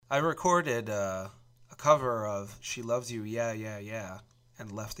I recorded a cover of She Loves You, Yeah, Yeah, Yeah, and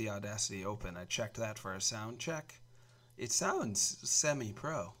left the Audacity open. I checked that for a sound check. It sounds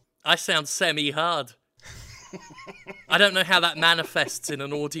semi-pro. I sound semi-hard. I don't know how that manifests in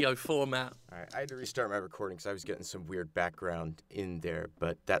an audio format. All right, I had to restart my recording because I was getting some weird background in there,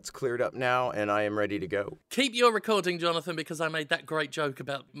 but that's cleared up now, and I am ready to go. Keep your recording, Jonathan, because I made that great joke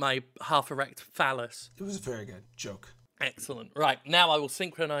about my half-erect phallus. It was a very good joke. Excellent. Right, now I will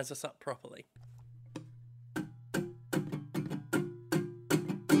synchronize us up properly.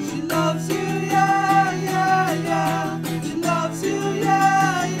 She loves you, yeah, yeah, yeah. She loves you,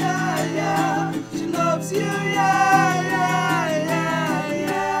 yeah, yeah, yeah. She loves you, yeah, yeah, yeah,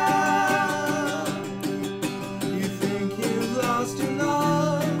 yeah. You think you've lost your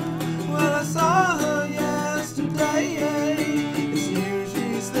love? Well, I saw her yesterday. It's you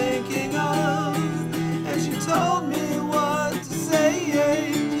she's thinking of, and she told me what to say.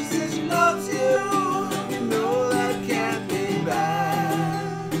 She says she loves you. You know that can't be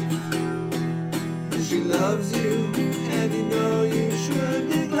bad. She loves you, and you know you should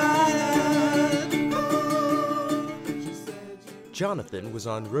be glad. She said Jonathan was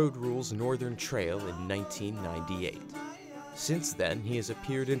on Road Rule's Northern Trail in 1998. Since then, he has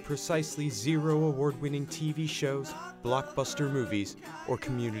appeared in precisely 0 award-winning TV shows, blockbuster movies, or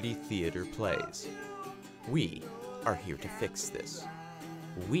community theater plays. We are here to fix this.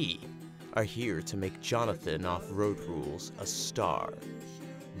 We are here to make Jonathan off Road Rules a star.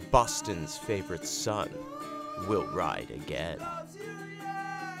 Boston's favorite son will ride again.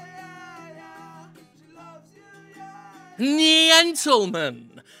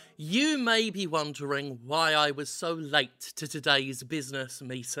 Gentlemen, you may be wondering why I was so late to today's business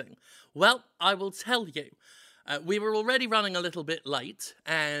meeting. Well, I will tell you. We were already running a little bit late,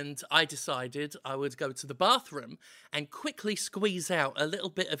 and I decided I would go to the bathroom and quickly squeeze out a little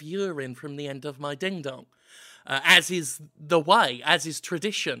bit of urine from the end of my ding-dong. As is the way, as is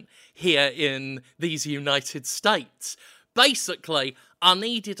tradition here in these United States. Basically, I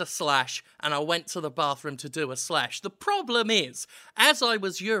needed a slash, and I went to the bathroom to do a slash. The problem is, as I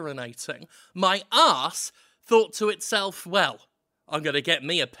was urinating, my arse thought to itself, well, I'm going to get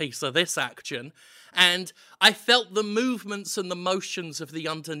me a piece of this action. And I felt the movements and the motions of the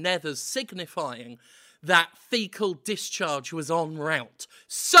undernethers signifying that fecal discharge was en route.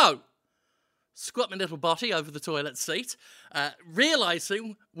 So, squat my little body over the toilet seat,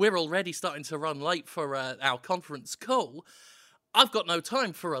 realising we're already starting to run late for our conference call. I've got no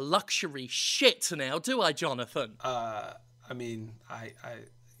time for a luxury shit now, do I, Jonathan? I mean, I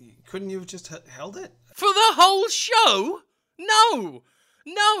couldn't you have just held it? For the whole show?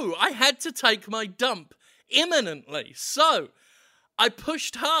 No, I had to take my dump imminently. So, I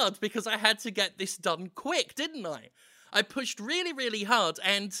pushed hard because I had to get this done quick, didn't I? I pushed really, really hard,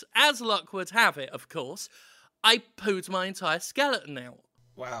 and as luck would have it, of course, I pooed my entire skeleton out.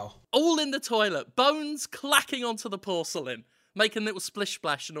 Wow. All in the toilet, bones clacking onto the porcelain, making little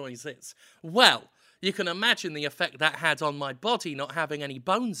splish-splash noises. Well, you can imagine the effect that had on my body not having any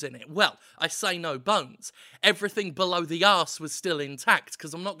bones in it. Well, I say no bones. Everything below the arse was still intact,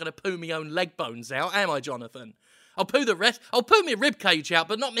 because I'm not going to poo my own leg bones out, am I, Jonathan? I'll poo my rib cage out,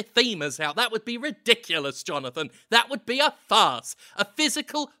 but not my femurs out. That would be ridiculous, Jonathan. That would be a farce. A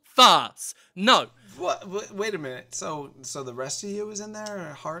physical farce. No. What? Wait a minute. So the rest of you was in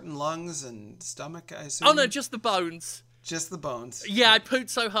there? Heart and lungs and stomach, I assume? Oh, no, just the bones. Just the bones. Yeah, I pooed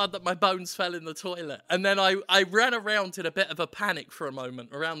so hard that my bones fell in the toilet. And then I ran around in a bit of a panic for a moment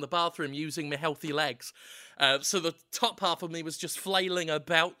around the bathroom using my healthy legs. So the top half of me was just flailing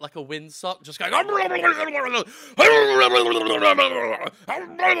about like a windsock, just going...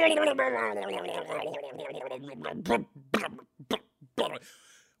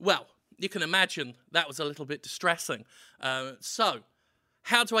 Well, you can imagine that was a little bit distressing. So,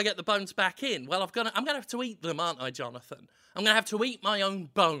 how do I get the bones back in? Well, I'm gonna have to eat them, aren't I, Jonathan? I'm gonna have to eat my own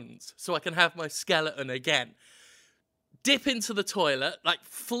bones so I can have my skeleton again. Dip into the toilet, like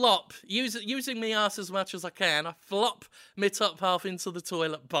flop, using my ass as much as I can. I flop my top half into the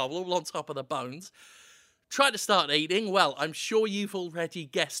toilet bowl, all on top of the bones. Try to start eating. Well, I'm sure you've already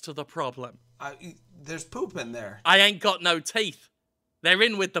guessed the problem. There's poop in there. I ain't got no teeth. They're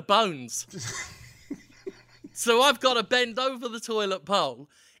in with the bones. So I've got to bend over the toilet bowl,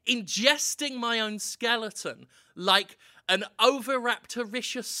 ingesting my own skeleton like an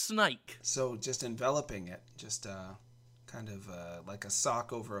oviraptoricious snake. So just enveloping it, just kind of like a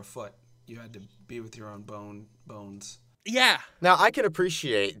sock over a foot. You had to be with your own bones. Yeah. Now, I can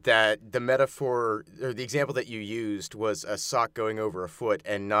appreciate that the metaphor, or the example that you used was a sock going over a foot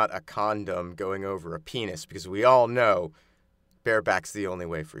and not a condom going over a penis, because we all know bareback's the only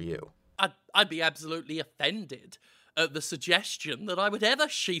way for you. I'd be absolutely offended at the suggestion that I would ever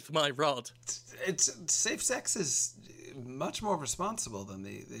sheath my rod. It's safe sex is much more responsible than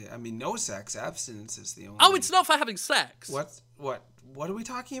I mean, no sex, abstinence is the only. Oh, it's not for having sex. What are we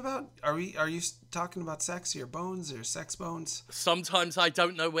talking about? Are you talking about sex, your bones, or sex bones? Sometimes I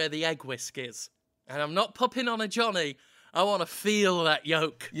don't know where the egg whisk is. And I'm not popping on a Johnny. I want to feel that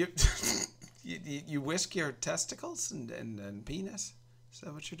yolk. You you whisk your testicles and penis? Is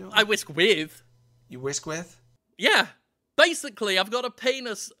that what you're doing? I whisk with. You whisk with? Yeah. Basically, I've got a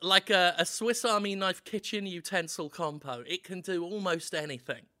penis like a Swiss Army knife kitchen utensil combo. It can do almost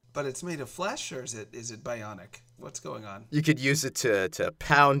anything. But it's made of flesh, or is it bionic? What's going on? You could use it to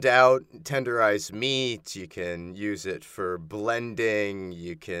pound out tenderized meat. You can use it for blending.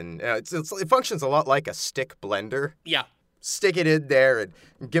 You can... it functions a lot like a stick blender. Yeah. Stick it in there and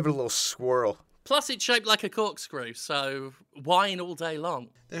give it a little swirl. Plus, it's shaped like a corkscrew, so wine all day long.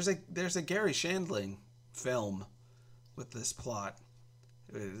 There's a Gary Shandling film with this plot.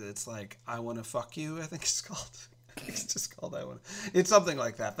 It's like, I Want to Fuck You, I think it's called. It's just called I Want to... It's something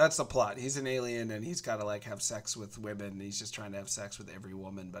like that. That's the plot. He's an alien, and he's got to, like, have sex with women. He's just trying to have sex with every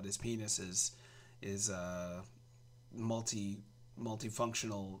woman, but his penis is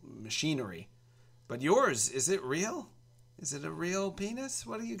multifunctional machinery. But yours, is it real? Is it a real penis?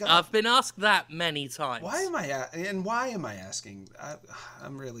 What do you got? I've been asked that many times. Why am I asking?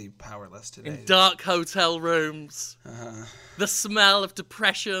 I'm really powerless today. In dark hotel rooms. The smell of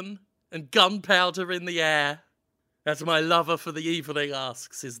depression and gunpowder in the air. As my lover for the evening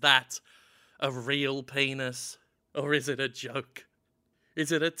asks, is that a real penis? Or is it a joke?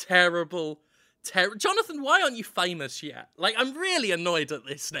 Is it a terrible... Jonathan, why aren't you famous yet? Like, I'm really annoyed at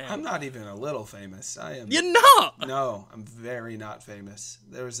this now. I'm not even a little famous. I am. You're not? No, I'm very not famous.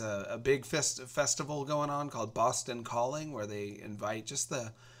 There's a big festival going on called Boston Calling, where they invite just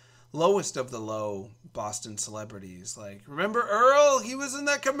the lowest of the low Boston celebrities. Like, remember Earl? He was in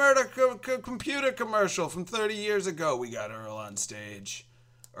that computer commercial from 30 years ago. We got Earl on stage.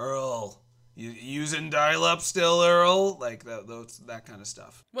 Earl, you using dial-up still, Earl? Like, that kind of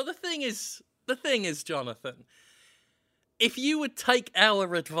stuff. Well, the thing is, Jonathan, if you would take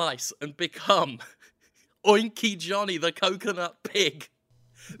our advice and become Oinky Johnny the Coconut Pig,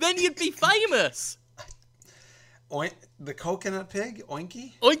 then you'd be famous. The Coconut Pig?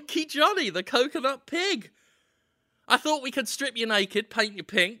 Oinky? Oinky Johnny the Coconut Pig. I thought we could strip you naked, paint you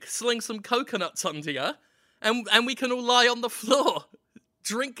pink, sling some coconuts under you, and we can all lie on the floor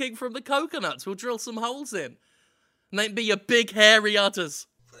drinking from the coconuts. We'll drill some holes in. And they'd be your big hairy udders.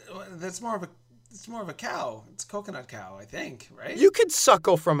 It's more of a cow. It's a coconut cow, I think, right? You could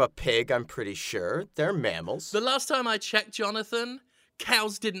suckle from a pig, I'm pretty sure. They're mammals. The last time I checked, Jonathan,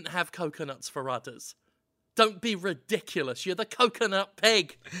 cows didn't have coconuts for udders. Don't be ridiculous. You're the coconut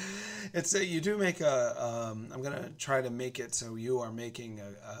pig. You do make I'm going to try to make it so you are making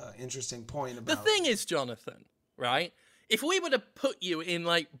a interesting point about... The thing is, Jonathan, right? If we were to put you in,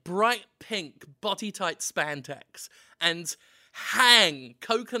 like, bright pink, body-tight spandex and hang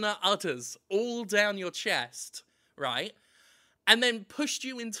coconut udders all down your chest, right? And then pushed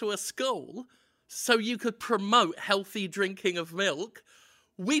you into a school so you could promote healthy drinking of milk,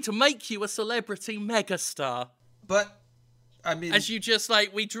 we'd make you a celebrity megastar. But, I mean... As you just,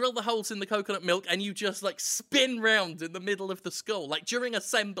 like, we drill the holes in the coconut milk and you just, like, spin round in the middle of the school, like, during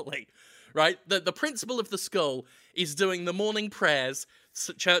assembly, right? The principal of the school is doing the morning prayers,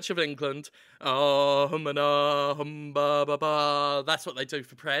 Church of England. That's what they do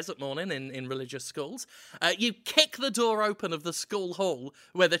for prayers at morning in religious schools. You kick the door open of the school hall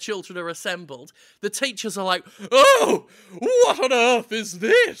where the children are assembled. The teachers are like, "Oh, what on earth is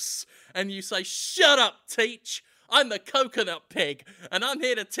this?" And you say, "Shut up, teach. I'm the coconut pig, and I'm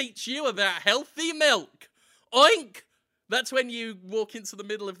here to teach you about healthy milk." Oink! That's when you walk into the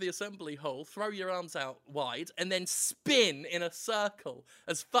middle of the assembly hall, throw your arms out wide, and then spin in a circle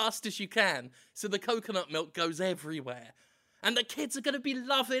as fast as you can so the coconut milk goes everywhere. And the kids are going to be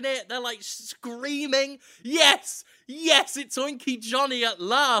loving it. They're like screaming, "Yes! Yes, it's Oinky Johnny at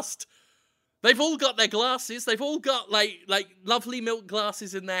last!" They've all got their glasses. They've all got like lovely milk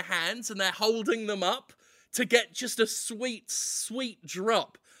glasses in their hands, and they're holding them up to get just a sweet, sweet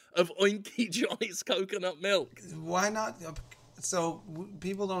drop of Oinky Johnny's coconut milk. Why not? So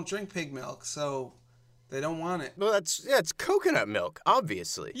people don't drink pig milk, so they don't want it. Well, it's coconut milk,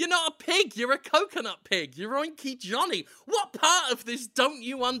 obviously. You're not a pig, you're a coconut pig. You're Oinky Johnny. What part of this don't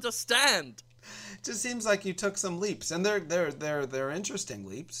you understand? It just seems like you took some leaps, and they're interesting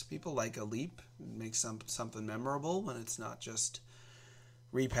leaps. People like a leap. It makes something memorable when it's not just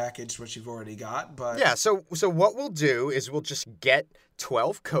repackaged what you've already got, but Yeah, so what we'll do is we'll just get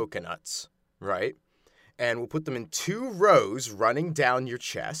 12 coconuts, right? And we'll put them in 2 rows running down your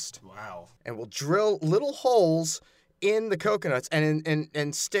chest. wow. And we'll drill little holes in the coconuts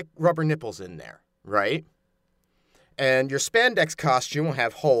and stick rubber nipples in there, right? And your spandex costume will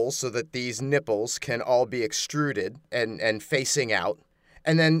have holes so that these nipples can all be extruded and facing out.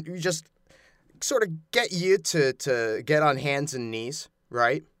 And then you just sort of get you to get on hands and knees,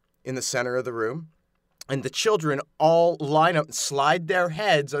 right, in the center of the room. And the children all line up and slide their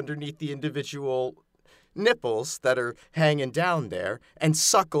heads underneath the individual nipples that are hanging down there and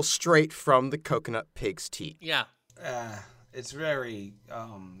suckle straight from the coconut pig's teeth. Yeah. It's very,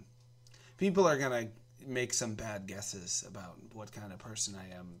 people are going to make some bad guesses about what kind of person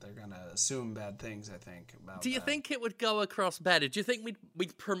I am. They're going to assume bad things, I think, about Do you that. think it would go across better? Do you think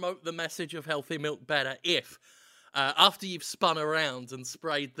we'd promote the message of healthy milk better if, after you've spun around and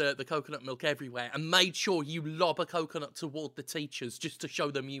sprayed the coconut milk everywhere and made sure you lob a coconut toward the teachers just to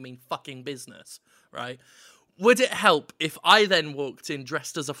show them you mean fucking business, right? Would it help if I then walked in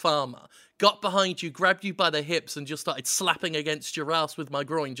dressed as a farmer, got behind you, grabbed you by the hips, and just started slapping against your ass with my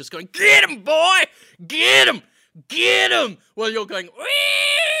groin, just going, "Get him, boy! Get him! Get him!" While you're going,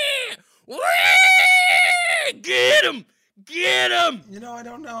 "Wee! Wee! Get him! Get him!" You know, I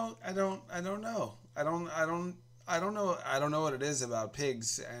don't know. I don't know. I don't know what it is about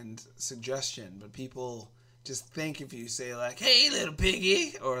pigs and suggestion, but people just think if you say like, "Hey, little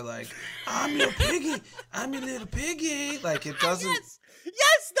piggy," or like, "I'm your piggy, I'm your little piggy," like it doesn't.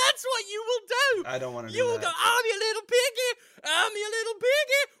 Yes, that's what you will do. I don't want to do You will that. go, "I'm your little piggy. I'm your little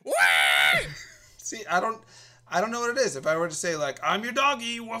piggy." Wee! See, I don't know what it is. If I were to say like, "I'm your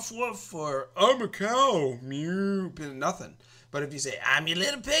doggy, woof woof," or "I'm a cow, mew," nothing. But if you say, "I'm your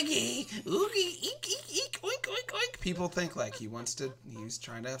little piggy, oogie, eek, eek, eek, oink, oink, oink," people think like he's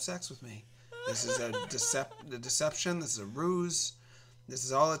trying to have sex with me. This is a deception. This is a ruse. This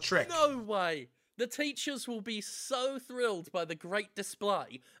is all a trick. No way. The teachers will be so thrilled by the great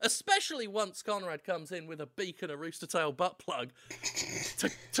display, especially once Conrad comes in with a beak and a rooster tail butt plug,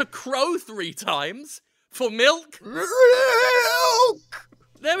 to crow 3 times for milk. Milk!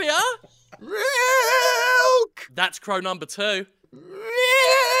 There we are. Milk! That's crow number 2. Milk!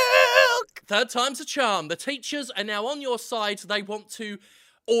 3rd time's a charm. The teachers are now on your side. They want to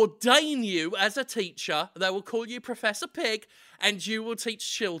ordain you as a teacher. They will call you Professor Pig, and you will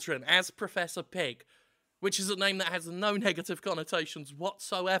teach children as Professor Pig, which is a name that has no negative connotations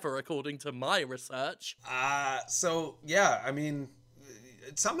whatsoever, according to my research. So yeah, I mean,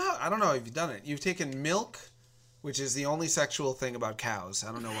 somehow I don't know if you've done it. You've taken milk, which is the only sexual thing about cows.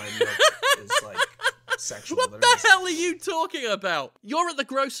 I don't know why milk is like sexual. What but the it is. hell are you talking about? You're at the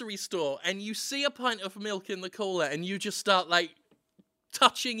grocery store, and you see a pint of milk in the cooler, and you just start, like,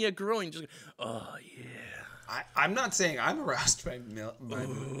 touching your groin. Just, oh, yeah. I'm not saying I'm aroused by milk.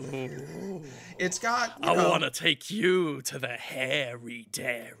 It's got. I want to take you to the hairy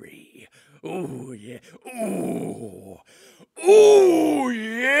dairy. Ooh, yeah. Ooh. Ooh,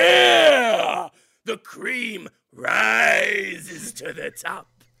 yeah. The cream rises to the top.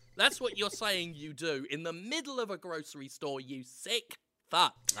 That's what you're saying you do in the middle of a grocery store, you sick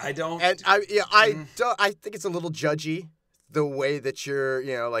fuck. I don't. And I think it's a little judgy, the way that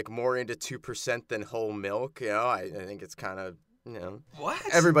you're, like more into 2% than whole milk. I think it's kind of, What?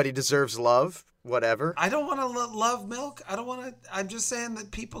 everybody deserves love, whatever. I don't want to love milk. I don't want to. I'm just saying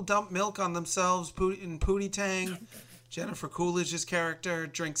that people dump milk on themselves in Pootie Tang. Jennifer Coolidge's character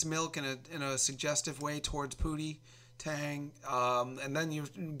drinks milk in a suggestive way towards Pootie Tang. And then you're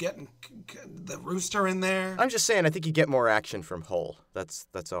getting the rooster in there. I'm just saying, I think you get more action from whole. That's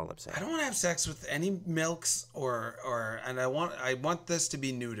all I'm saying. I don't want to have sex with any milks and I want this to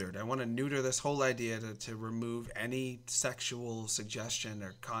be neutered. I want to neuter this whole idea to remove any sexual suggestion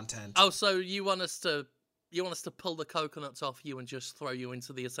or content. Oh, so you want us to pull the coconuts off you and just throw you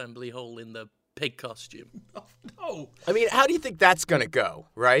into the assembly hall in the pig costume? No. I mean, how do you think that's going to go,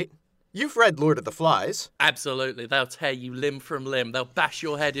 right? You've read Lord of the Flies. Absolutely. They'll tear you limb from limb. They'll bash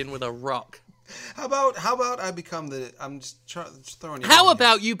your head in with a rock. How about I become the? I'm just throwing. How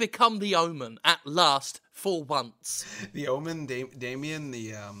about you become the Omen at last for once? The Omen, Damien,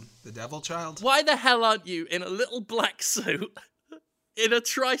 the Devil Child? Why the hell aren't you in a little black suit, in a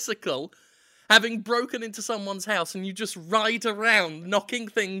tricycle, having broken into someone's house, and you just ride around knocking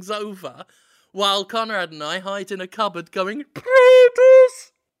things over, while Conrad and I hide in a cupboard going,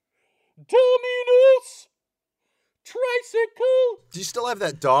 Brutus! Dominus! Tricycle! Do you still have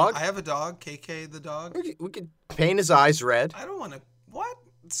that dog? I have a dog, KK the dog. We could paint his eyes red. I don't want to. What?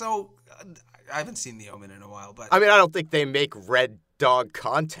 So I haven't seen The Omen in a while, but I mean, I don't think they make red dog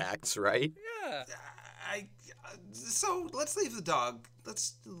contacts, right? Yeah. So let's leave the dog.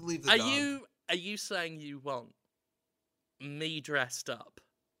 Let's leave the Are dog. you saying you want me dressed up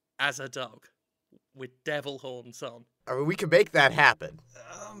as a dog with devil horns on? I mean, we can make that happen.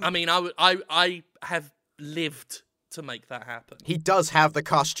 I mean, I have lived to make that happen. He does have the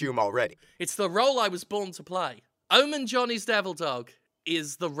costume already. It's the role I was born to play. Omen Johnny's devil dog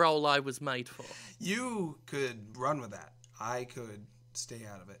is the role I was made for. You could run with that. I could stay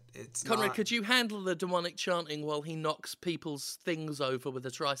out of it. It's Conrad, not... could you handle the demonic chanting while he knocks people's things over with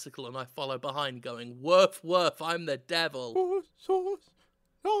a tricycle and I follow behind going, "Woof, woof, I'm the devil."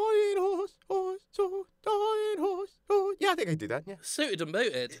 Yeah, I think I can do that, yeah. Suited and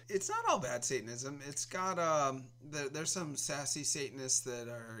booted. It's not all bad Satanism. It's got there's some sassy Satanists that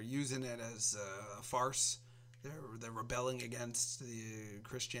are using it as a farce. They're rebelling against the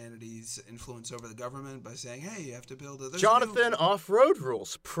Christianity's influence over the government by saying, "Hey, you have to build a." Jonathan, off-road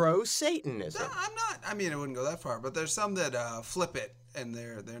rules, pro-Satanism. No, I'm not. I mean, I wouldn't go that far, but there's some that flip it, and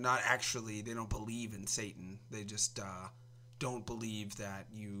they're not actually. They don't believe in Satan. They just don't believe that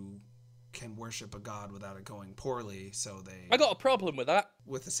you can worship a god without it going poorly. So they. I got a problem with that.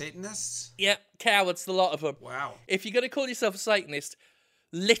 With the Satanists. Yeah, cowards, the lot of them. Wow. If you're going to call yourself a Satanist,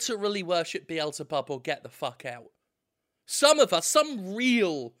 literally worship Beelzebub or get the fuck out. Some of us, some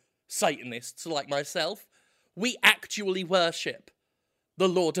real Satanists like myself, we actually worship the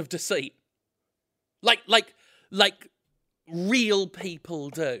Lord of Deceit. Like real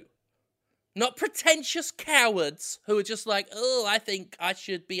people do. Not pretentious cowards who are just like, "Oh, I think I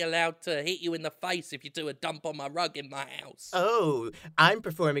should be allowed to hit you in the face if you do a dump on my rug in my house." Oh, I'm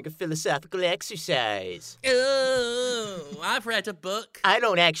performing a philosophical exercise. Oh, I've read a book. I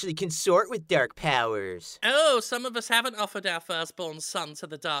don't actually consort with dark powers. Oh, some of us haven't offered our firstborn son to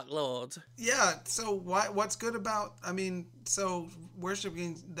the Dark Lord. Yeah, so what's good about, I mean, so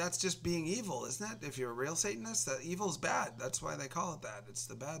worshiping, that's just being evil, isn't it? If you're a real Satanist, that evil's bad. That's why they call it that. It's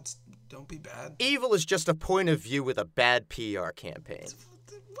the bad, don't be bad. Evil is just a point of view with a bad PR campaign.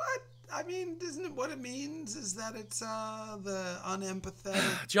 What? I mean, isn't it what it means is that it's the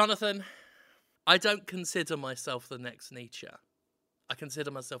unempathetic... Jonathan, I don't consider myself the next Nietzsche. I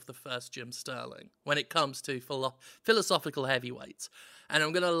consider myself the first Jim Sterling when it comes to philosophical heavyweights. And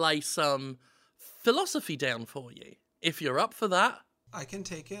I'm going to lay some philosophy down for you. If you're up for that. I can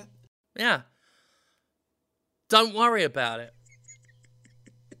take it. Yeah. Don't worry about it.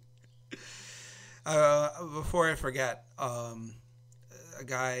 Before I forget, a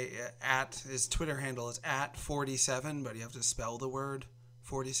guy his Twitter handle is @47, but you have to spell the word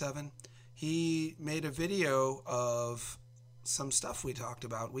 47. He made a video of some stuff we talked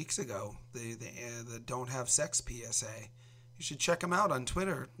about weeks ago, the don't have sex PSA. You should check him out on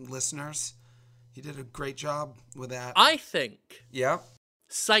Twitter, listeners. He did a great job with that. I think Yep.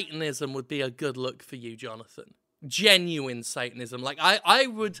 Satanism would be a good look for you, Jonathan. Genuine Satanism. Like, I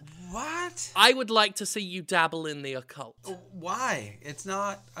would... What? I would like to see you dabble in the occult. Why? It's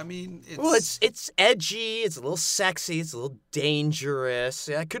not, I mean, it's... Well, it's edgy, it's a little sexy, it's a little dangerous.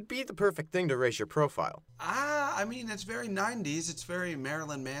 Yeah, it could be the perfect thing to raise your profile. I mean, it's very 90s. It's very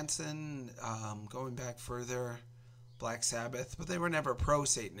Marilyn Manson, going back further, Black Sabbath. But they were never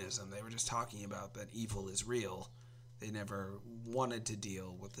pro-Satanism. They were just talking about that evil is real. They never wanted to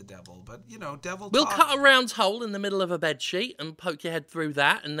deal with the devil. But, you know, devil We'll talk... cut a round hole in the middle of a bedsheet and poke your head through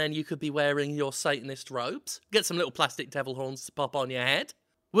that, and then you could be wearing your Satanist robes. Get some little plastic devil horns to pop on your head.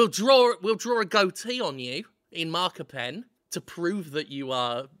 We'll draw a goatee on you in marker pen to prove that you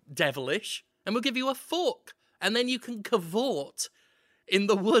are devilish, and we'll give you a fork. And then you can cavort in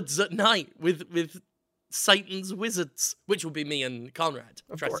the woods at night with Satan's wizards, which will be me and Conrad,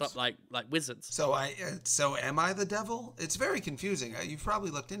 dressed up like wizards. So am I the devil? It's very confusing. You've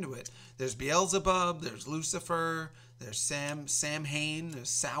probably looked into it. There's Beelzebub, there's Lucifer, there's Samhain, there's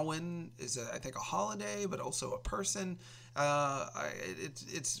Samhain is I think a holiday, but also a person.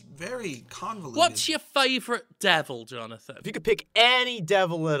 It's very convoluted. What's your favourite devil, Jonathan? If you could pick any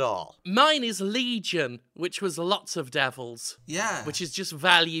devil at all. Mine is Legion, which was lots of devils. Yeah. Which is just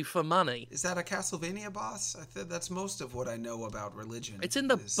value for money. Is that a Castlevania boss? I think that's most of what I know about religion. It's in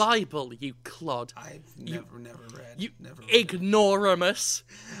the Bible, you clod. I've never read. You never read. ignoramus.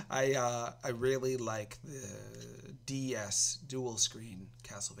 I really like the DS dual screen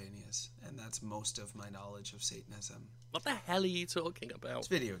Castlevanias, and that's most of my knowledge of Satanism. What the hell are you talking about? It's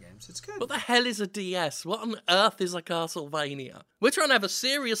video games. It's good. What the hell is a DS? What on earth is a Castlevania? We're trying to have a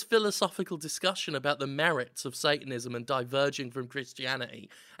serious philosophical discussion about the merits of Satanism and diverging from Christianity,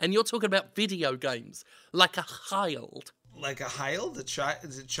 and you're talking about video games like a child. Like a child?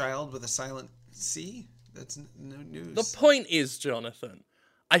 Is it child with a silent C? That's no news. The point is, Jonathan,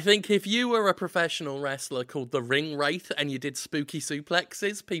 I think if you were a professional wrestler called the Ring Wraith and you did spooky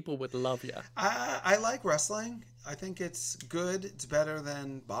suplexes, people would love you. I like wrestling. I think it's good. It's better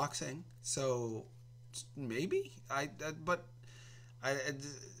than boxing. So maybe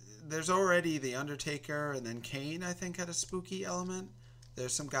there's already The Undertaker, and then Kane, I think, had a spooky element.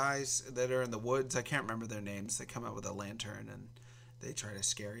 There's some guys that are in the woods. I can't remember their names. They come out with a lantern and they try to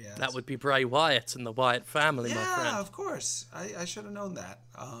scare you. That would be Bray Wyatt and the Wyatt family, my friend. Yeah, of course. I should have known that.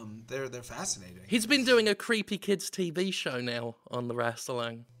 They're fascinating. He's been doing a creepy kids TV show now on the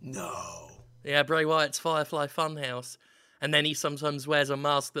wrestling. No. Yeah, Bray Wyatt's Firefly Funhouse. And then he sometimes wears a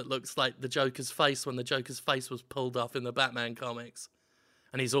mask that looks like the Joker's face when the Joker's face was pulled off in the Batman comics.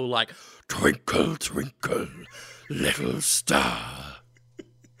 And he's all like, "Twinkle, twinkle, little star."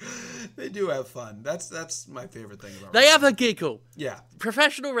 They do have fun. That's my favorite thing about They have a giggle. Yeah.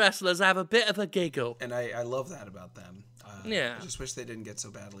 Professional wrestlers have a bit of a giggle. And I love that about them. Yeah. I just wish they didn't get so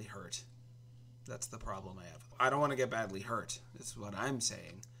badly hurt. That's the problem I have. I don't want to get badly hurt. This is what I'm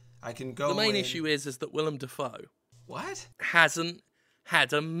saying. I can go The main in... issue is that Willem Dafoe What? hasn't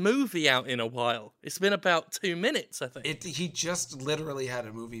had a movie out in a while. It's been about 2 minutes, I think. He just literally had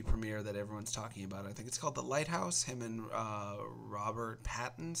a movie premiere that everyone's talking about. I think it's called The Lighthouse. Him and Robert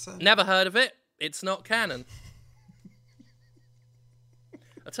Pattinson. Never heard of it. It's not canon.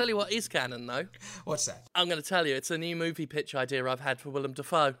 I'll tell you what is canon, though. What's that? I'm going to tell you, it's a new movie pitch idea I've had for Willem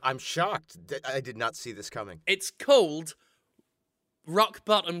Dafoe. I'm shocked. I did not see this coming. It's called Rock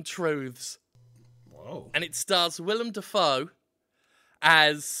Bottom Truths. Whoa. And it stars Willem Dafoe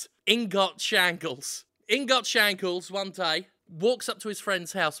as Ingot Shankles. Ingot Shankles, one day, walks up to his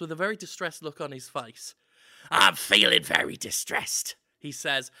friend's house with a very distressed look on his face. "I'm feeling very distressed," he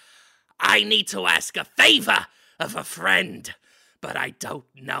says. "I need to ask a favour of a friend, but I don't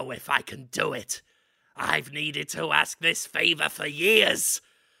know if I can do it. I've needed to ask this favour for years,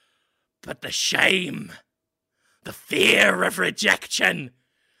 but the shame, the fear of rejection,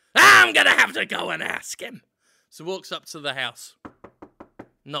 I'm gonna have to go and ask him." So walks up to the house,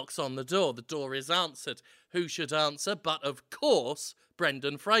 knocks on the door. The door is answered. Who should answer but, of course,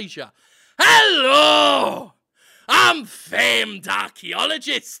 Brendan Fraser. "Hello! I'm famed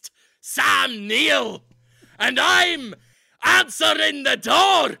archaeologist Sam Neill, and I'm answering the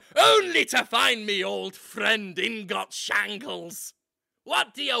door only to find me old friend Ingot Shankles.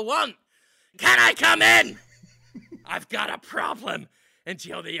 What do you want? Can I come in? I've got a problem, and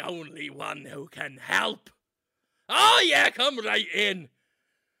you're the only one who can help." "Oh yeah, come right in."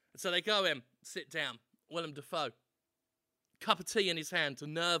 So they go in, sit down. Willem Dafoe, cup of tea in his hand,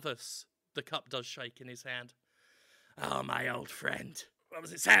 nervous. The cup does shake in his hand. "Oh, my old friend. What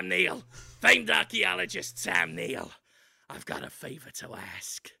was it? Sam Neill. Famed archaeologist Sam Neill. I've got a favour to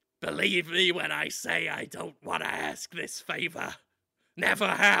ask. Believe me when I say I don't want to ask this favour. Never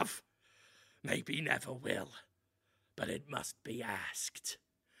have. Maybe never will. But it must be asked.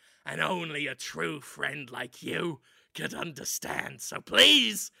 And only a true friend like you could understand. So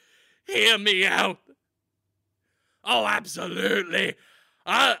please, hear me out." "Oh, absolutely.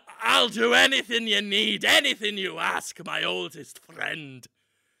 I'll do anything you need, anything you ask, my oldest friend.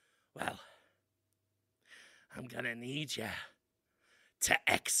 Well, I'm gonna need you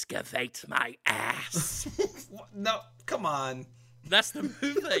to excavate my ass." No, come on. That's the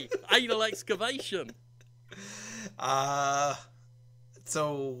movie. Anal excavation.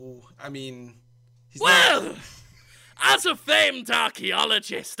 So, I mean... Well, as a famed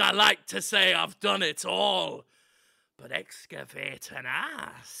archaeologist, I like to say I've done it all. But excavate an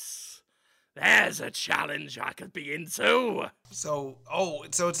ass, there's a challenge I could be into. So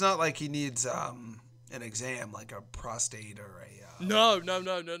it's not like he needs an exam, like a prostate or a... No.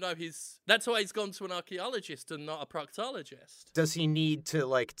 That's why he's gone to an archaeologist and not a proctologist. Does he need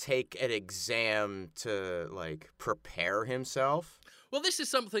to, take an exam to, prepare himself? Well, this is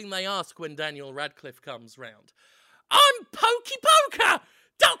something they ask when Daniel Radcliffe comes round. "I'm Pokey Poker!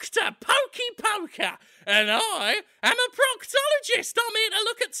 Dr. Pokey Poker! And I am a proctologist! I'm here to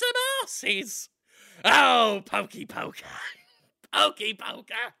look at some arses!" "Oh, Pokey Poker! Pokey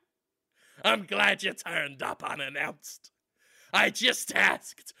Poker! I'm glad you turned up unannounced. I just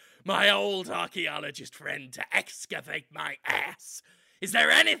asked my old archaeologist friend to excavate my ass. Is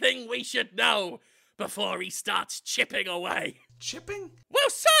there anything we should know before he starts chipping away?" Chipping? "Well,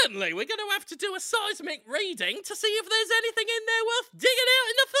 certainly. We're going to have to do a seismic reading to see if there's anything in there worth digging out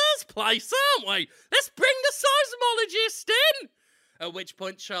in the first place, aren't we? Let's bring the seismologist in." At which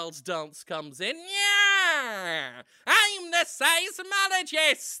point Charles Dance comes in. "Yeah, I'm the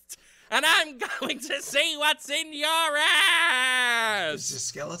seismologist. and I'm going to see what's in your ass. Is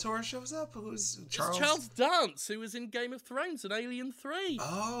this Skeletor shows up? Who's Charles? It's Charles Dance, who was in Game of Thrones and Alien 3.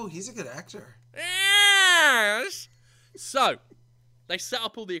 Oh, he's a good actor. Yes! So, they set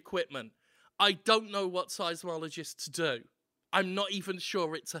up all the equipment. I don't know what seismologists do. I'm not even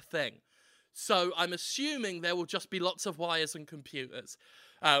sure it's a thing. So, I'm assuming there will just be lots of wires and computers.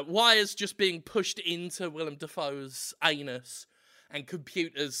 Wires just being pushed into Willem Dafoe's anus, and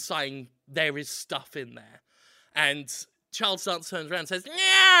computers saying there is stuff in there. And Charles Dance turns around and says,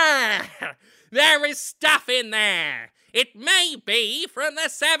 "Yeah, there is stuff in there. It may be from the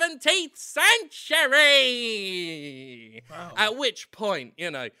 17th century." Wow. At which point,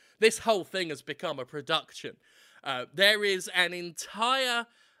 this whole thing has become a production. There is an entire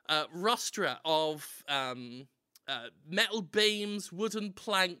rostra of metal beams, wooden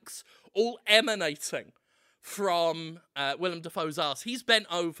planks, all emanating from Willem Dafoe's arse. He's bent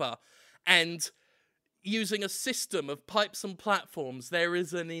over, and using a system of pipes and platforms, there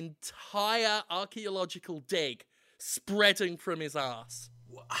is an entire archaeological dig spreading from his arse.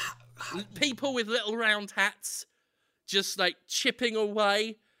 People with little round hats just chipping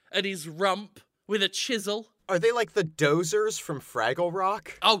away at his rump with a chisel. Are they like the dozers from Fraggle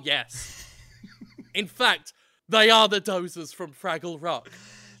Rock? Oh, yes. In fact, they are the dozers from Fraggle Rock.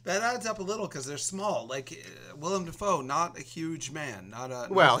 That adds up a little because they're small. Willem Dafoe, not a huge man.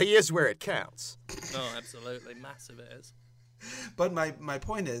 Well, he is where it counts. Oh, absolutely. Massive it is. But my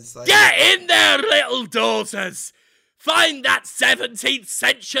point is... Get in there, little daughters! Find that 17th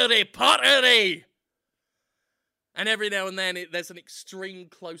century pottery! And every now and then, there's an extreme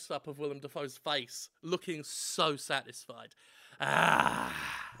close-up of Willem Dafoe's face, looking so satisfied.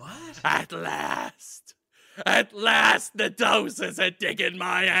 What? At last! At last, the dozers are digging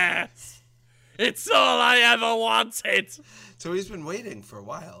my ass! It's all I ever wanted! So he's been waiting for a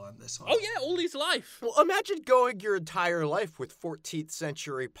while on this one. Oh yeah, all his life. Well, imagine going your entire life with 14th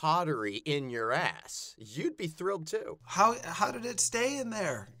century pottery in your ass. You'd be thrilled too. How did it stay in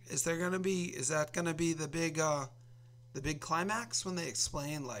there? Is that gonna be the big climax when they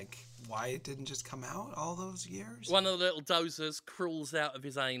explain why it didn't just come out all those years? One of the little dozers crawls out of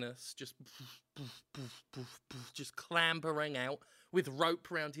his anus, just clambering out with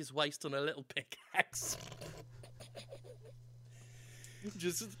rope around his waist and a little pickaxe.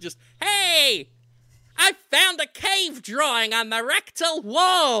 just, hey! I found a cave drawing on the rectal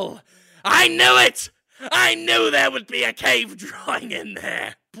wall! I knew it! I knew there would be a cave drawing in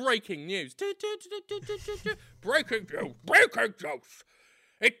there! Breaking news. Breaking news!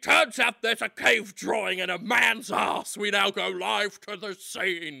 It turns out there's a cave drawing in a man's arse. We now go live to the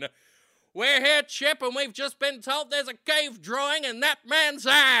scene. We're here, Chip, and we've just been told there's a cave drawing in that man's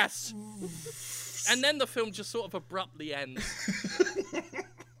ass. And then the film just sort of abruptly ends.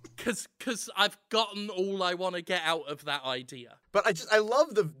 Because I've gotten all I want to get out of that idea. But I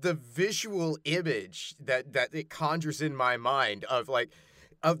love the visual image that it conjures in my mind of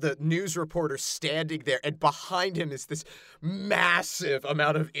the news reporter standing there, and behind him is this massive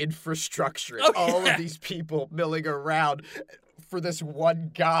amount of infrastructure. And all of these people milling around for this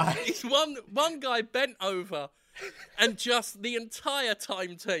one guy. It's one guy bent over, and just the entire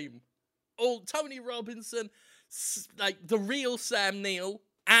time team. All Tony Robinson, the real Sam Neill,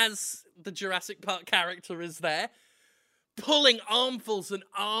 as the Jurassic Park character is there, pulling armfuls and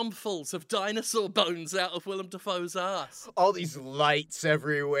armfuls of dinosaur bones out of Willem Dafoe's ass. All these lights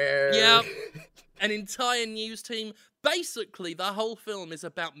everywhere. Yep. An entire news team. Basically, the whole film is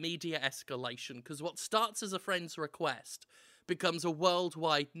about media escalation, because what starts as a friend's request becomes a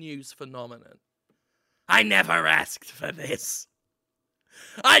worldwide news phenomenon. I never asked for this.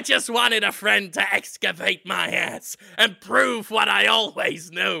 I just wanted a friend to excavate my ass and prove what I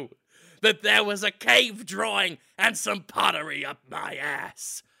always knew. That there was a cave drawing and some pottery up my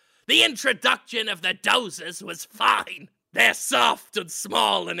ass. The introduction of the dozers was fine. They're soft and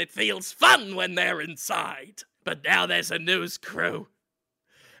small and it feels fun when they're inside. But now there's a news crew.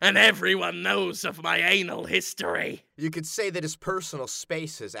 And everyone knows of my anal history. You could say that his personal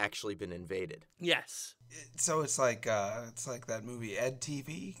space has actually been invaded. Yes. So it's like that movie Ed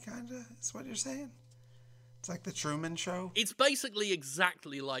TV, kind of, is what you're saying? It's like the Truman Show? It's basically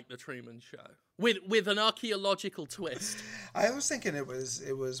exactly like the Truman Show. With an archaeological twist. I was thinking it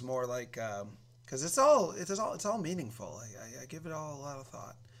was more like, because it's all meaningful. I give it all a lot of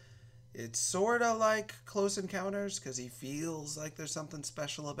thought. It's sort of like Close Encounters, because he feels like there's something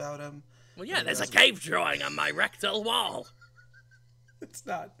special about him. Well, yeah, there's a cave drawing on my rectal wall. It's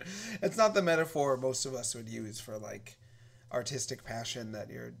not the metaphor most of us would use for artistic passion that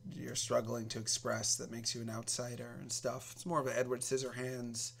you're struggling to express that makes you an outsider and stuff. It's more of an Edward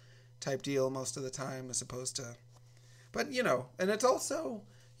Scissorhands type deal most of the time, as opposed to. But you know, and it's also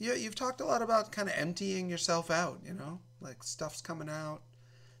you've talked a lot about kind of emptying yourself out. You know, like stuff's coming out.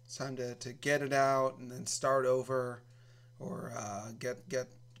 It's time to get it out and then start over, or get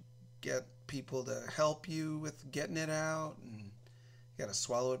people to help you with getting it out, and you got to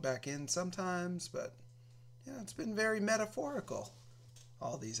swallow it back in sometimes. But yeah, it's been very metaphorical.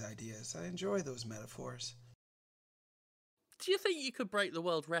 All these ideas, I enjoy those metaphors. Do you think you could break the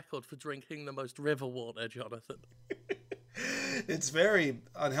world record for drinking the most river water, Jonathan? It's very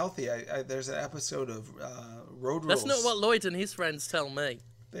unhealthy. There's an episode of Road Rules. That's not what Lloyd and his friends tell me.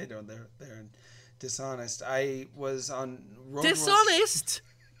 They don't. They're dishonest. I was on Road Rules. Dishonest?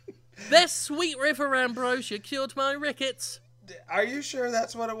 Their sweet river ambrosia cured my rickets. Are you sure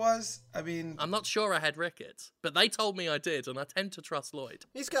that's what it was? I mean, I'm not sure I had rickets, but they told me I did, and I tend to trust Lloyd.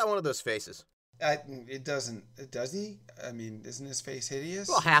 He's got one of those faces. it doesn't. Does he? I mean, isn't his face hideous?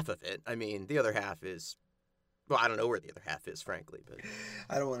 Well, half of it. I mean, the other half is... Well, I don't know where the other half is, frankly, but...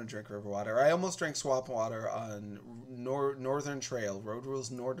 I don't want to drink river water. I almost drank swamp water on Northern Trail, Road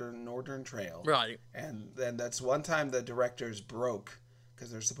Rules Northern Trail. Right. And then that's one time the directors broke,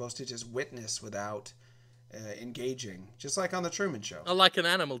 because they're supposed to just witness without engaging, just like on the Truman Show. Oh, like an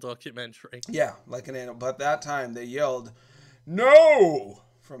animal documentary. Yeah, like an animal. But that time they yelled, "No!"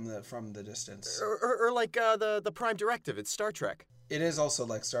 from the distance. Or like the Prime Directive in Star Trek. It is also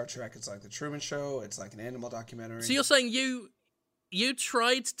like Star Trek. It's like the Truman Show. It's like an animal documentary. So you're saying you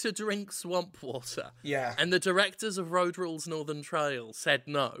tried to drink swamp water, Yeah. and the directors of Road Rules Northern Trail said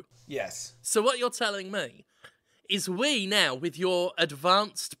no. Yes. So what you're telling me is we now, with your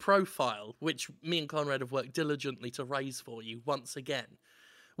advanced profile, which me and Conrad have worked diligently to raise for you once again,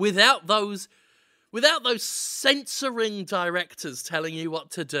 without those censoring directors telling you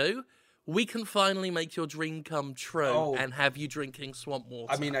what to do, we can finally make your dream come true and have you drinking swamp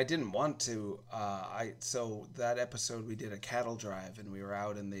water. I mean, I didn't want to. So that episode we did a cattle drive, and we were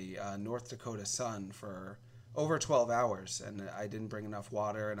out in the North Dakota sun for over 12 hours, and I didn't bring enough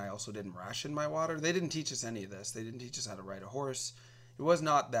water, and I also didn't ration my water. They didn't teach us any of this. They didn't teach us how to ride a horse. It was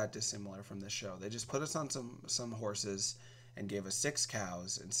not that dissimilar from this show. They just put us on some horses and gave us 6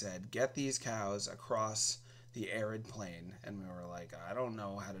 cows and said, get these cows across the arid plain. And we were like, I don't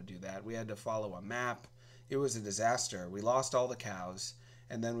know how to do that. We had to follow a map. It was a disaster. We lost all the cows.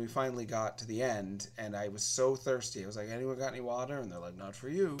 And then we finally got to the end, and I was so thirsty. I was like, anyone got any water? And they're like, not for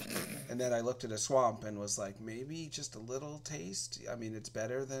you. And then I looked at a swamp and was like, maybe just a little taste. I mean, it's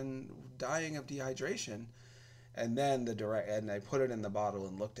better than dying of dehydration. And then and I put it in the bottle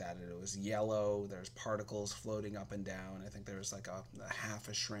and looked at it. It was yellow. There's particles floating up and down. I think there was like a half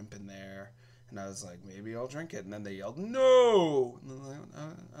a shrimp in there. And I was like, maybe I'll drink it. And then they yelled, no! And I'm like,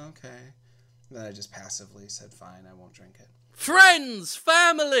 okay. And then I just passively said, fine, I won't drink it. Friends,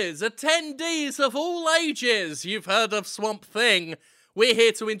 families, attendees of all ages, you've heard of Swamp Thing. We're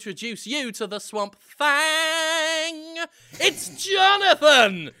here to introduce you to the Swamp Thang. It's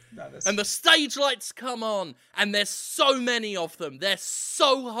Jonathan! And the stage lights come on, and there's so many of them. They're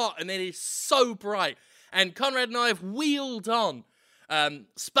so hot, and it is so bright. And Conrad and I have wheeled on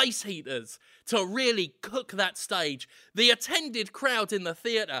space heaters to really cook that stage. The attended crowd in the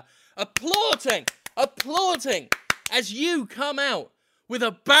theatre applauding, as you come out with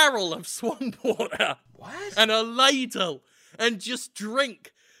a barrel of swamp water. What? And a ladle, and just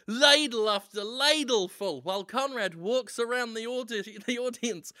drink ladle after ladleful while Conrad walks around the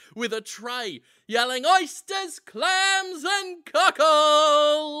audience with a tray yelling, oysters, clams, and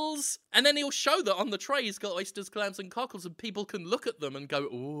cockles! And then he'll show that on the tray he's got oysters, clams, and cockles, and people can look at them and go,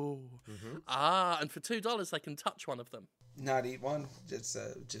 ooh, and for $2 they can touch one of them. Not eat one? It's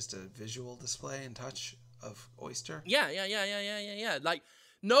just a visual display and touch of oyster? Yeah. Like,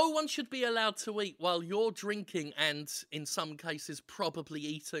 no one should be allowed to eat while you're drinking and, in some cases, probably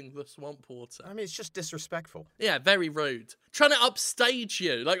eating the swamp water. I mean, it's just disrespectful. Yeah, very rude. Trying to upstage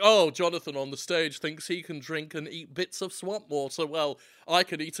you. Like, oh, Jonathan on the stage thinks he can drink and eat bits of swamp water. Well, I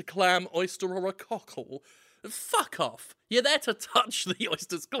could eat a clam, oyster, or a cockle. Fuck off. You're there to touch the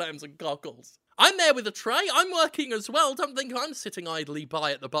oysters, clams, and cockles. I'm there with a tray. I'm working as well. Don't think I'm sitting idly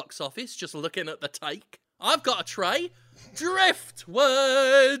by at the box office just looking at the take. I've got a tray.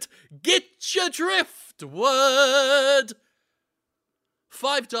 Driftwood! Get your driftwood!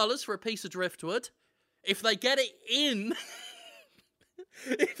 $5 for a piece of driftwood. If they get it in...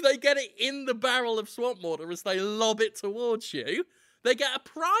 if they get it in the barrel of swamp water as they lob it towards you, they get a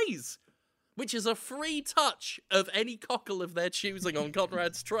prize, which is a free touch of any cockle of their choosing on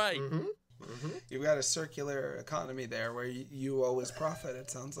Conrad's tray. You've got a circular economy there where you always profit, it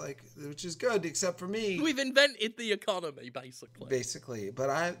sounds like, which is good, except for me. We've invented the economy, basically. Basically.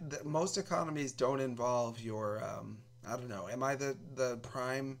 But most economies don't involve your, I don't know, am I the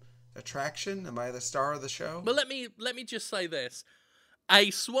prime attraction? Am I the star of the show? But let me just say this. A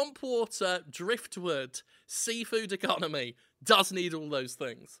swamp water, driftwood, seafood economy does need all those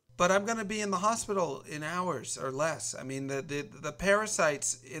things. But I'm going to be in the hospital in hours or less. I mean, the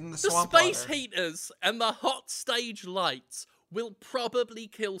parasites in the swamp The space water. heaters and the hot stage lights will probably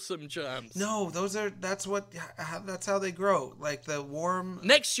kill some germs. No, that's how they grow. Like the warm.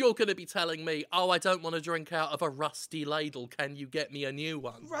 Next, you're going to be telling me, oh, I don't want to drink out of a rusty ladle. Can you get me a new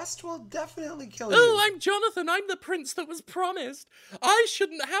one? Rust will definitely kill you. Oh, I'm Jonathan. I'm the prince that was promised. I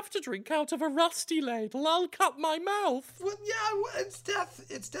shouldn't have to drink out of a rusty ladle. I'll cut my mouth. Well, yeah, it's death.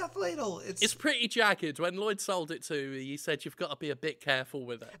 It's Death Ladle. It's pretty jagged. When Lloyd sold it to me, he said you've got to be a bit careful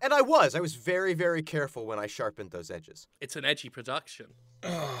with it. And I was very, very careful when I sharpened those edges. It's an edgy production.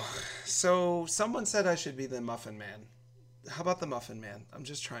 So someone said I should be the Muffin Man. How about the Muffin Man? I'm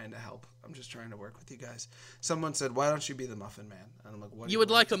just trying to help. I'm just trying to work with you guys. Someone said, why don't you be the Muffin Man? And I'm like, what? You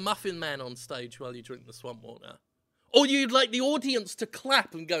would like a muffin man on stage while you drink the swamp water. Or you'd like the audience to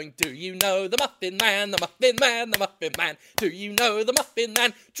clap and going, do you know the Muffin Man, the Muffin Man, the Muffin Man? Do you know the Muffin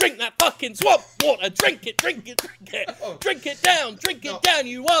Man? Drink that fucking swamp water. Drink it, drink it, drink it. No. Drink it down, drink it down.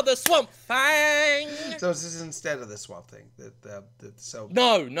 You are the Swamp Thing. So this is instead of the Swamp Thing. So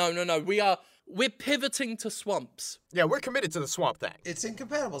No. We're pivoting to swamps. Yeah, we're committed to the Swamp Thing. it's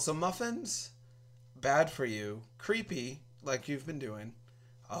incompatible. So muffins, bad for you. Creepy, like you've been doing.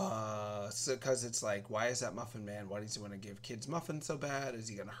 So because it's like, why is that Muffin Man? Why does he want to give kids muffins so bad? Is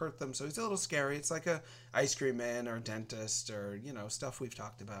he going to hurt them? So he's a little scary. It's like a ice cream man or a dentist or, stuff we've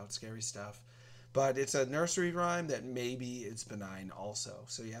talked about, scary stuff. But it's a nursery rhyme that maybe it's benign also.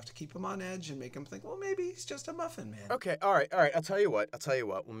 So you have to keep him on edge and make him think, well, maybe he's just a Muffin Man. Okay, all right. I'll tell you what.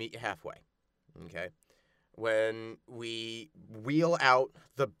 We'll meet you halfway. Okay? When we wheel out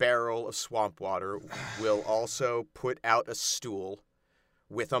the barrel of swamp water, we'll also put out a stool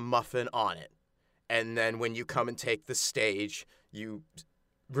with a muffin on it. And then when you come and take the stage, you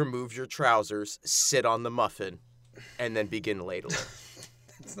remove your trousers, sit on the muffin, and then begin ladling.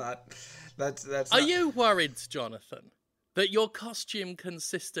 That's Are not- you worried, Jonathan, that your costume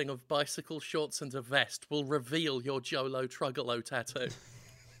consisting of bicycle shorts and a vest will reveal your Jolo Truggalo tattoo?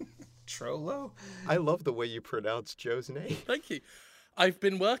 Trollo? I love the way you pronounce Joe's name. Thank you. I've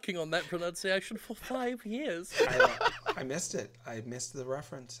been working on that pronunciation for 5 years. I missed it. I missed the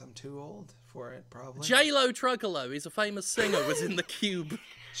reference. I'm too old for it, probably. J-Lo Truggalo, he's a famous singer, was in The Cube.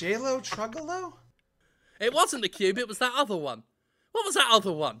 J-Lo Truggalo? It wasn't The Cube, it was that other one. What was that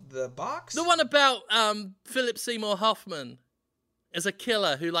other one? The box? The one about Philip Seymour Hoffman as a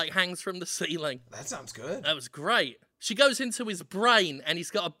killer who hangs from the ceiling. That sounds good. That was great. She goes into his brain and he's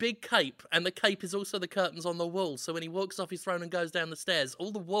got a big cape, and the cape is also the curtains on the wall. So when he walks off his throne and goes down the stairs,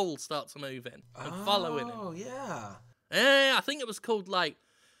 all the wall starts moving and following him. Oh, yeah. I think it was called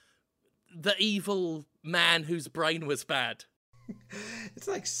The Evil Man Whose Brain Was Bad. It's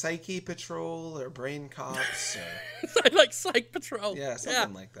like Psyche Patrol or Brain Cops. Or... So like Psych Patrol. Yeah,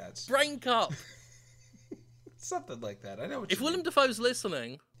 something like that. Brain Cop. Something like that. I know what If you Willem mean. Dafoe's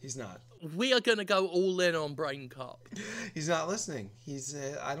listening, He's not. we are going to go all in on Brain Cop. He's not listening.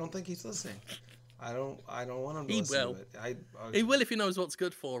 I don't think he's listening. I don't want him to He listen will. to it. He will if he knows what's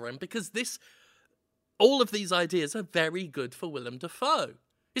good for him, because all of these ideas are very good for Willem Dafoe.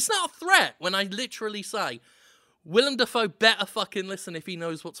 It's not a threat when I literally say, Willem Dafoe better fucking listen if he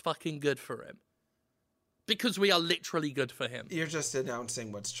knows what's fucking good for him. Because we are literally good for him. You're just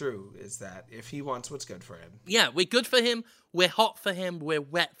announcing what's true, is that if he wants what's good for him. Yeah, we're good for him, we're hot for him, we're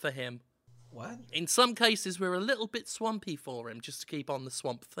wet for him. What? In some cases, we're a little bit swampy for him, just to keep on the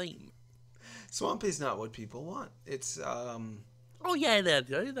swamp theme. Swampy's not what people want. It's, Oh yeah,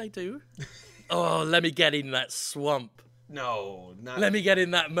 they do. Oh, let me get in that swamp. no, not... Let me get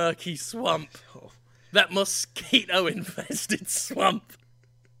in that murky swamp. Oh. That mosquito-infested swamp.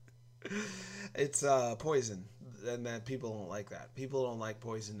 It's poison, and that people don't like that. People don't like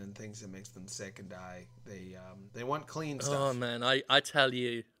poison and things that makes them sick and die. They want clean stuff. Oh man, I tell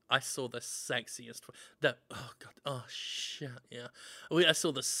you, I saw the sexiest. Oh shit, yeah. I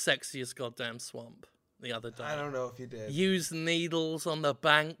saw the sexiest goddamn swamp the other day. I don't know if you did. Used needles on the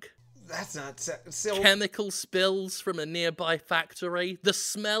bank. That's not Chemical spills from a nearby factory. The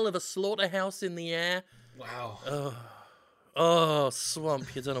smell of a slaughterhouse in the air. Wow. Oh,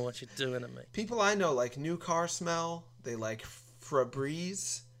 swamp, you don't know what you're doing to me. People I know like new car smell. They like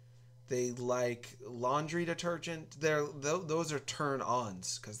Febreze. They like laundry detergent. Those are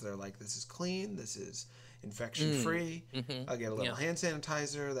turn-ons because they're like, this is clean, this is infection-free. I get a little hand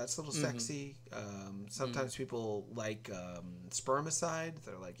sanitizer. That's a little sexy. Sometimes people like spermicide.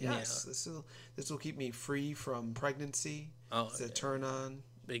 They're like, yes, this will keep me free from pregnancy. Oh, it's a turn-on.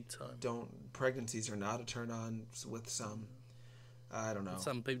 Big time. Pregnancies are not a turn-on with some. I don't know.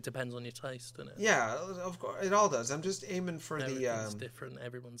 Some people, depends on your taste, doesn't it? Yeah, of course, it all does. I'm just aiming for Everything's different.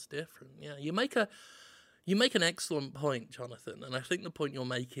 Everyone's different. Yeah, you make an excellent point, Jonathan, and I think the point you're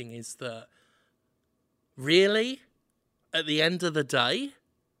making is that really, at the end of the day,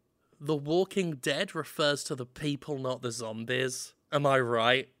 The Walking Dead refers to the people, not the zombies. Am I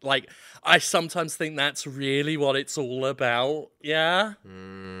right? Like, I sometimes think that's really what it's all about. Yeah?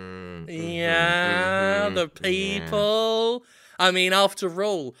 The people. I mean, after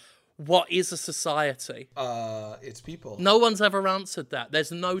all, what is a society? It's people. No one's ever answered that.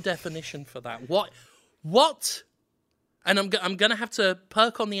 There's no definition for that. What? And I'm going to have to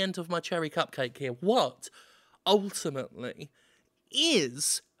perk on the end of my cherry cupcake here. What, ultimately,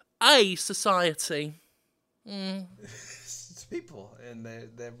 is a society? It's people, and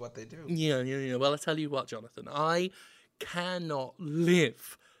they're what they do. Yeah. Well, I tell you what, Jonathan, I cannot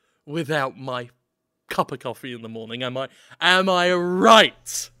live without my cup of coffee in the morning. Am I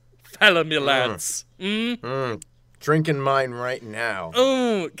right, fella me lads? Drinking mine right now.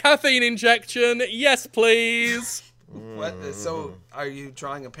 Oh, caffeine injection, yes please. What? So, are you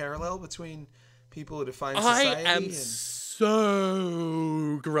drawing a parallel between people who define society? I am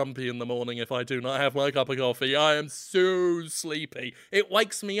so grumpy in the morning if I do not have my cup of coffee. I am so sleepy. It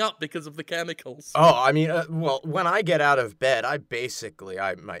wakes me up because of the chemicals. Oh, I mean, well, when I get out of bed, my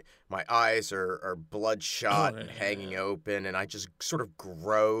eyes are bloodshot and hanging open, and I just sort of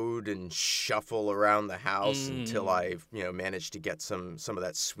grode and shuffle around the house until I've, managed to get some of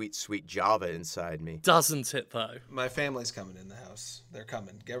that sweet, sweet Java inside me. Doesn't it, though? My family's coming in the house. They're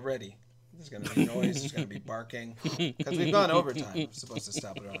coming. Get ready. There's going to be noise. There's going to be barking. Because we've gone overtime. We're supposed to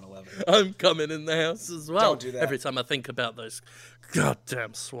stop at around 11. I'm coming in the house as well. Don't do that. Every time I think about those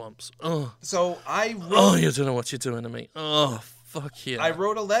goddamn swamps. Oh. So I wrote... Oh, you don't know what you're doing to me. Oh, fuck you. I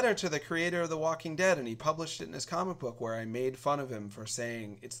wrote a letter to the creator of The Walking Dead, and he published it in his comic book where I made fun of him for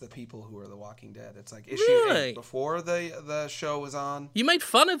saying it's the people who are The Walking Dead. It's like issue 8 before the show was on. You made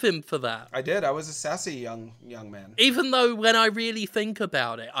fun of him for that. I did. I was a sassy young man. Even though when I really think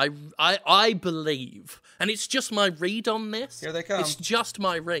about it, I believe, and it's just my read on this. Here they come. It's just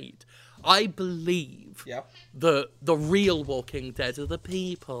my read. I believe the real Walking Dead are the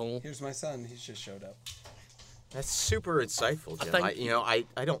people. Here's my son. He's just showed up. That's super insightful, Jim.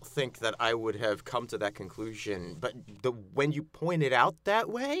 I don't think that I would have come to that conclusion, but when you point it out that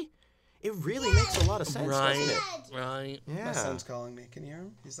way, it really makes a lot of sense, doesn't it? Right. Yeah. My son's calling me. Can you hear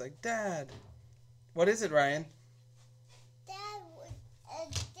him? He's like, Dad. What is it, Ryan? Dad,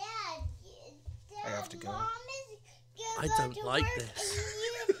 I have to go. I don't like this.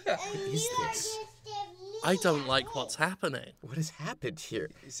 What is this? I don't like what's happening. What has happened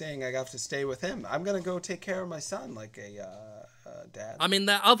here? He's saying I have to stay with him. I'm going to go take care of my son like a dad. I mean,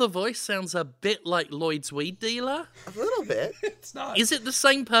 that other voice sounds a bit like Lloyd's weed dealer. A little bit. It's not. Is it the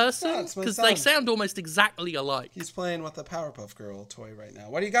same person? It's my Because son. they sound almost exactly alike. He's playing with the Powerpuff Girl toy right now.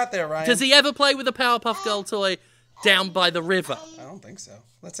 What do you got there, Ryan? Does he ever play with a Powerpuff Girl toy down by the river? I don't think so.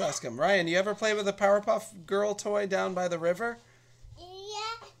 Let's ask him. Ryan, you ever play with a Powerpuff Girl toy down by the river? Yeah.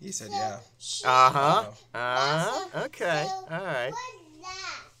 He said yeah. Okay. All right. What's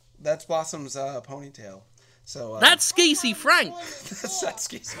that? That's Blossom's ponytail. So That's Skeezy Frank. that's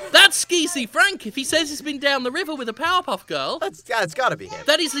Skeezy. That's Skeezy Frank. If he says he's been down the river with a Powerpuff Girl, It's got to be him.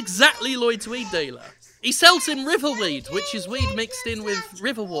 that is exactly Lloyd's weed dealer. He sells him river weed, which is weed mixed in with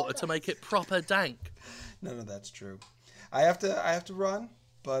river water to make it proper dank. None of that's true. I have to run,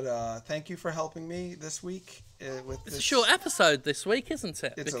 but thank you for helping me this week with It's this. a short episode this week, isn't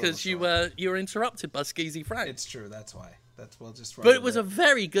it? It's a Because you little were interrupted by Skeezy Frank. It's true. That's why. We'll just run. But it was a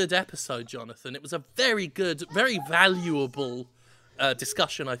very good episode, Jonathan. It was a very good, very valuable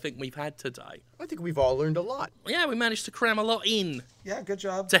discussion I think we've had today. I think we've all learned a lot. Yeah, we managed to cram a lot in Yeah, good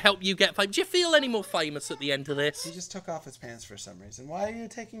job. to help you get famous. Do you feel any more famous at the end of He this? just took off his pants for some reason. Why are you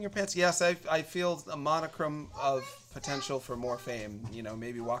taking your pants? Yes, I feel a monochrome of potential for more fame.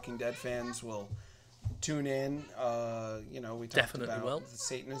 Maybe Walking Dead fans will tune in. We talked Definitely about will.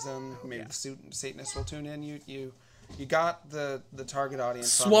 Satanism. Maybe the Satanists will tune in. You got the target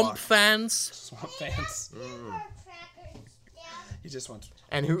audience. on Swamp lock. fans. Swamp fans. You just want.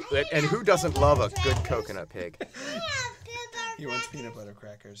 And who doesn't love a good coconut pig? He He wants peanut butter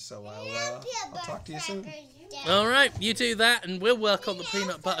crackers, so I'll talk to you soon. All right, you do that, and we'll work on the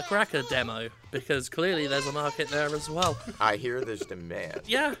peanut butter cracker demo, because clearly there's a market there as well. I hear there's demand.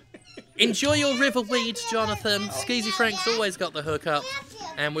 Yeah. Enjoy your river weed, Jonathan. Skeezy Frank's always got the hookup,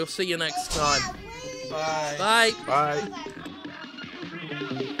 and we'll see you next time. Bye. Bye. Bye.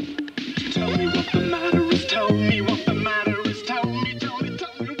 Tell me what the matter is, tell me what the matter is, tell me what the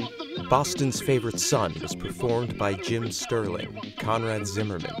matter is. Boston's Favorite Son was performed by Jim Sterling, Conrad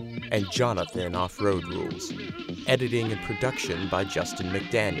Zimmerman, and Jonathan off Road Rules. Editing and production by Justin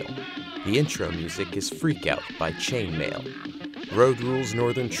McDaniel. The intro music is Freak Out by Chainmail. Road Rules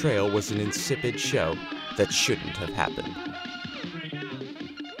Northern Trail was an insipid show that shouldn't have happened.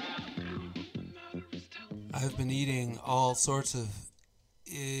 I've been eating all sorts of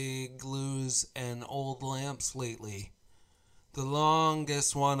igloos and old lamps lately. The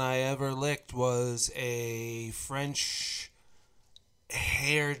longest one I ever licked was a French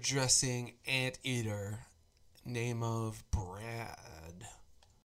hairdressing anteater, name of Brad.